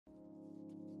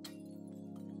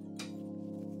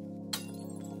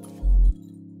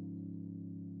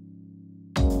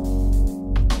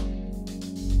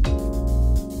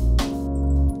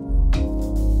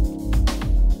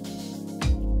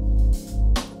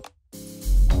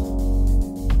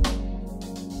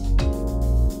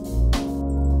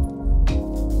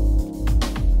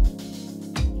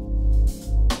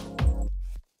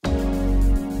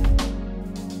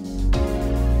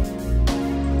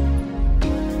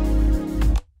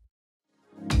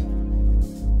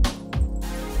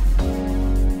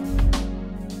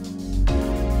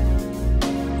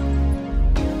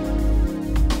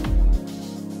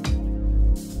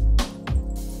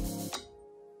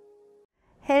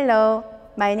Hello,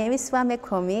 my name is Sooa Im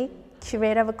McCormick,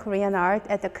 Curator of Korean Art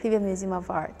at the Cleveland Museum of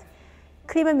Art.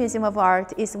 Cleveland Museum of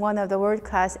Art is one of the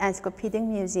world-class encyclopedic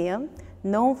museums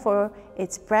known for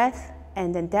its breadth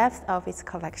and the depth of its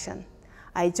collection.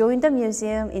 I joined the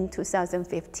museum in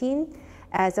 2015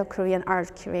 as a Korean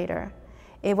art curator.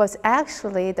 It was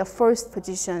actually the first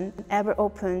position ever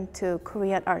opened to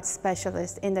Korean art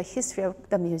specialists in the history of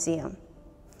the museum.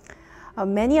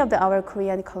 Many of our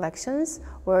Korean collections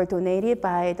were donated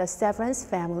by the Severance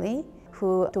family,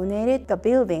 who donated the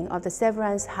building of the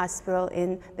Severance Hospital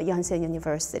in the Yonsei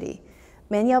University.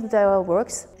 Many of the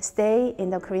works stay in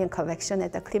the Korean collection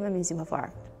at the Cleveland Museum of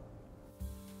Art.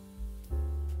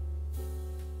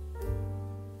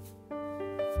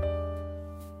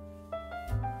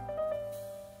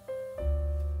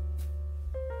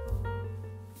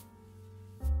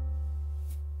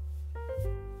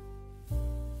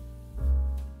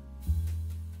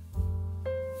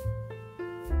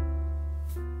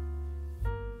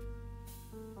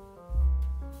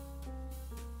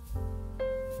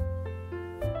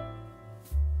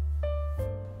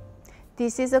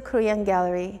 This is a Korean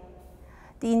gallery.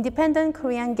 The independent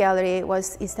Korean gallery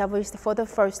was established for the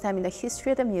first time in the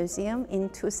history of the museum in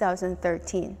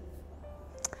 2013.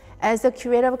 As the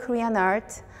curator of Korean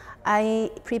art, I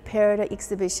prepare the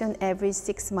exhibition every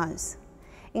 6 months.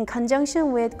 In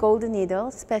conjunction with Golden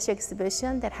Needle special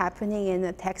exhibition that's happening in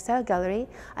the textile gallery,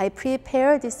 I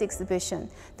prepared this exhibition,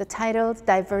 the title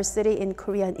Diversity in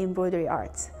Korean Embroidery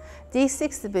Arts. This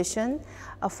exhibition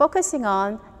focusing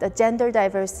on the gender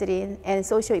diversity and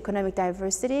socio-economic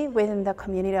diversity within the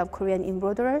community of Korean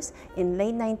embroiderers in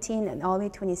late 19th and early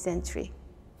 20th century.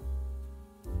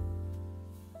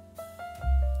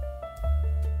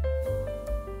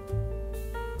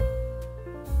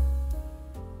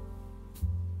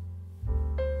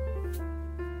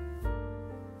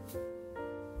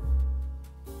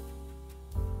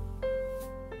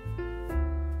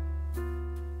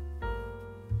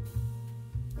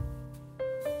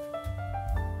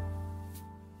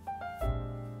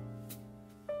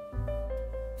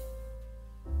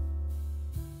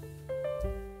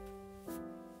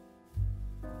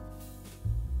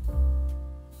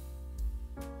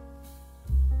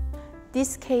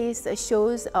 This case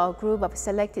shows a group of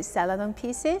selected celadon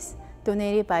pieces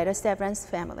donated by the Severance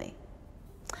family.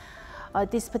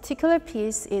 This particular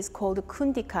piece is called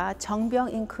Kundika,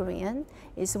 Jeongbyung in Korean,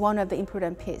 is one of the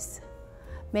important pieces.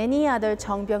 Many other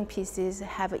Jeongbyung pieces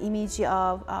have an image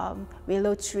of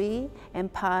willow tree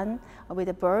and pond with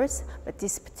the birds, but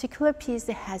this particular piece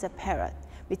has a parrot,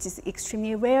 which is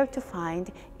extremely rare to find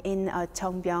in a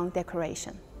Jeongbyung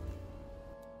decoration.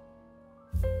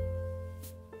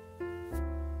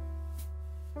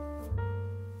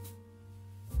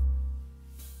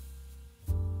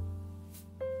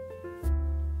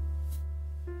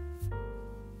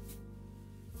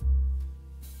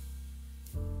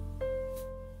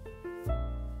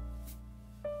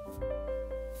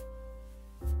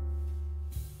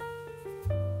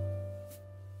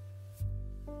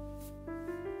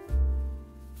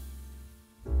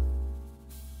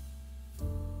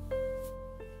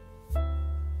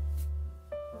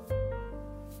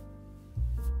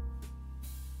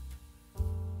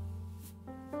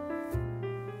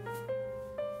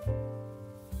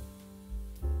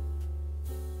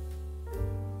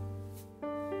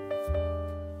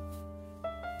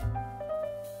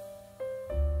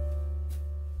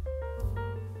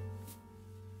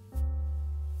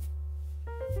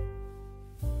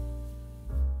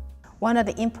 One of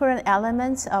the important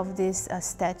elements of this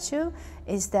statue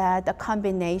is that the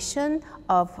combination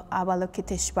of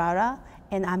Avalokiteshvara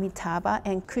and Amitabha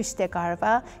and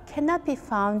Krishnagarbha cannot be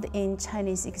found in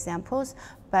Chinese examples,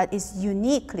 but is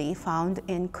uniquely found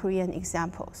in Korean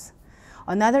examples.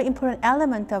 Another important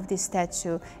element of this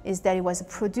statue is that it was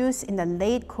produced in the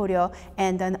late Goryeo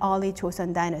and then early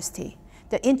Joseon dynasty.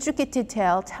 The intricate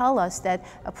detail tell us that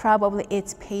probably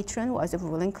its patron was a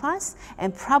ruling class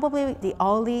and probably the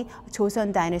early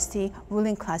Joseon dynasty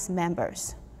ruling class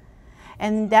members.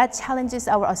 And that challenges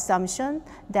our assumption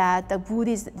that the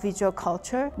Buddhist visual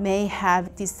culture may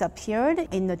have disappeared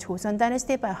in the Joseon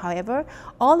dynasty, but however,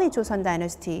 early Joseon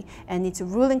dynasty and its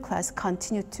ruling class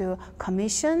continue to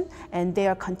commission and they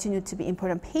are continued to be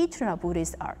important patron of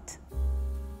Buddhist art.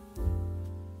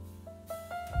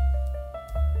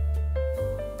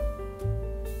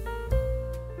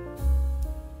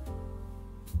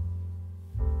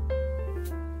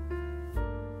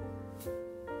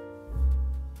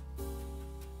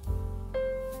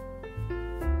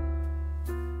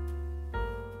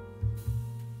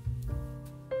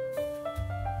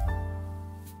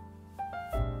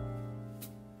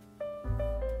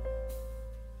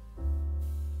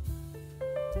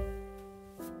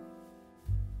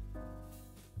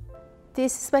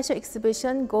 This special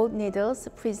exhibition, Gold Needles,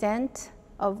 presents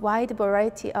a wide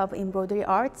variety of embroidery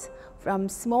arts, from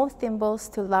small thimbles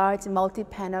to large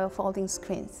multi-panel folding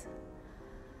screens.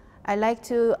 I like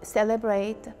to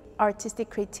celebrate artistic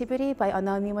creativity by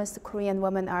anonymous Korean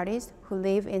women artists who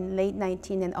live in late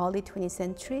 19th and early 20th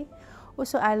century.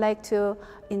 Also, I like to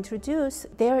introduce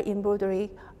their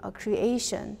embroidery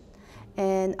creation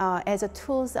and as a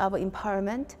tools of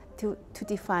empowerment to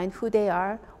define who they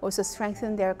are, also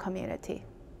strengthen their community.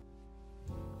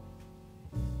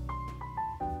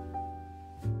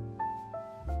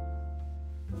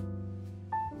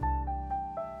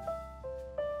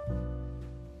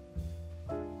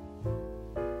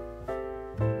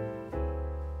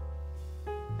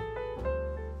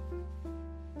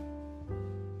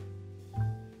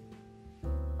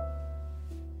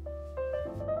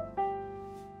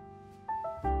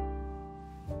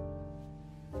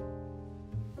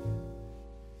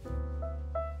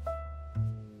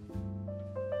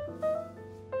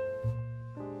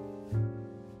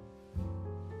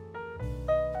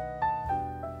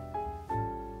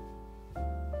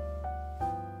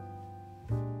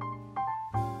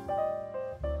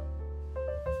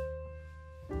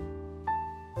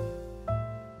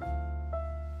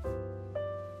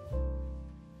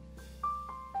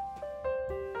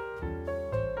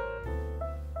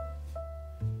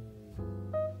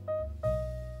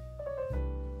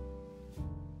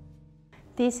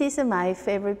 This is my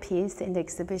favorite piece in the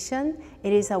exhibition.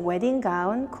 It is a wedding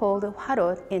gown called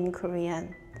hwarot in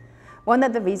Korean. One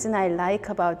of the reasons I like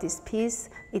about this piece,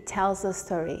 it tells a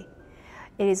story.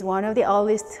 It is one of the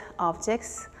earliest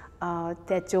objects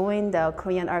that joined the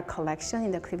Korean art collection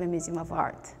in the Cleveland Museum of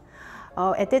Art.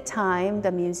 At that time,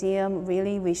 the museum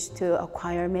really wished to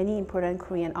acquire many important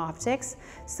Korean objects,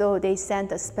 so they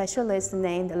sent a specialist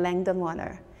named Langdon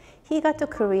Warner. He got to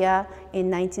Korea in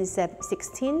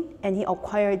 1916 and he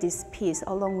acquired this piece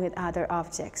along with other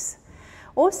objects.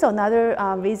 Also, another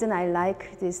reason I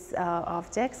like these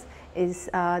objects is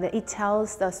that it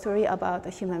tells the story about a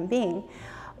human being.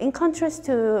 In contrast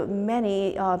to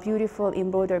many beautiful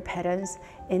embroidered patterns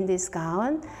in this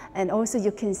gown, and also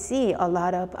you can see a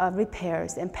lot of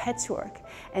repairs and patchwork.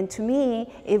 And to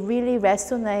me, it really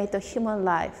resonates the human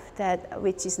life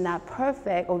which is not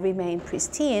perfect or remain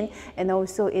pristine, and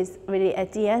also is really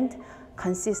at the end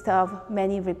consists of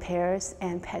many repairs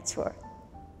and patchwork.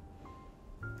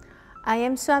 I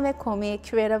am Sooa Im McCormick,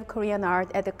 Curator of Korean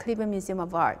Art at the Cleveland Museum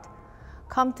of Art.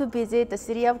 Come to visit the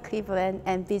city of Cleveland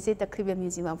and visit the Cleveland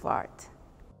Museum of Art.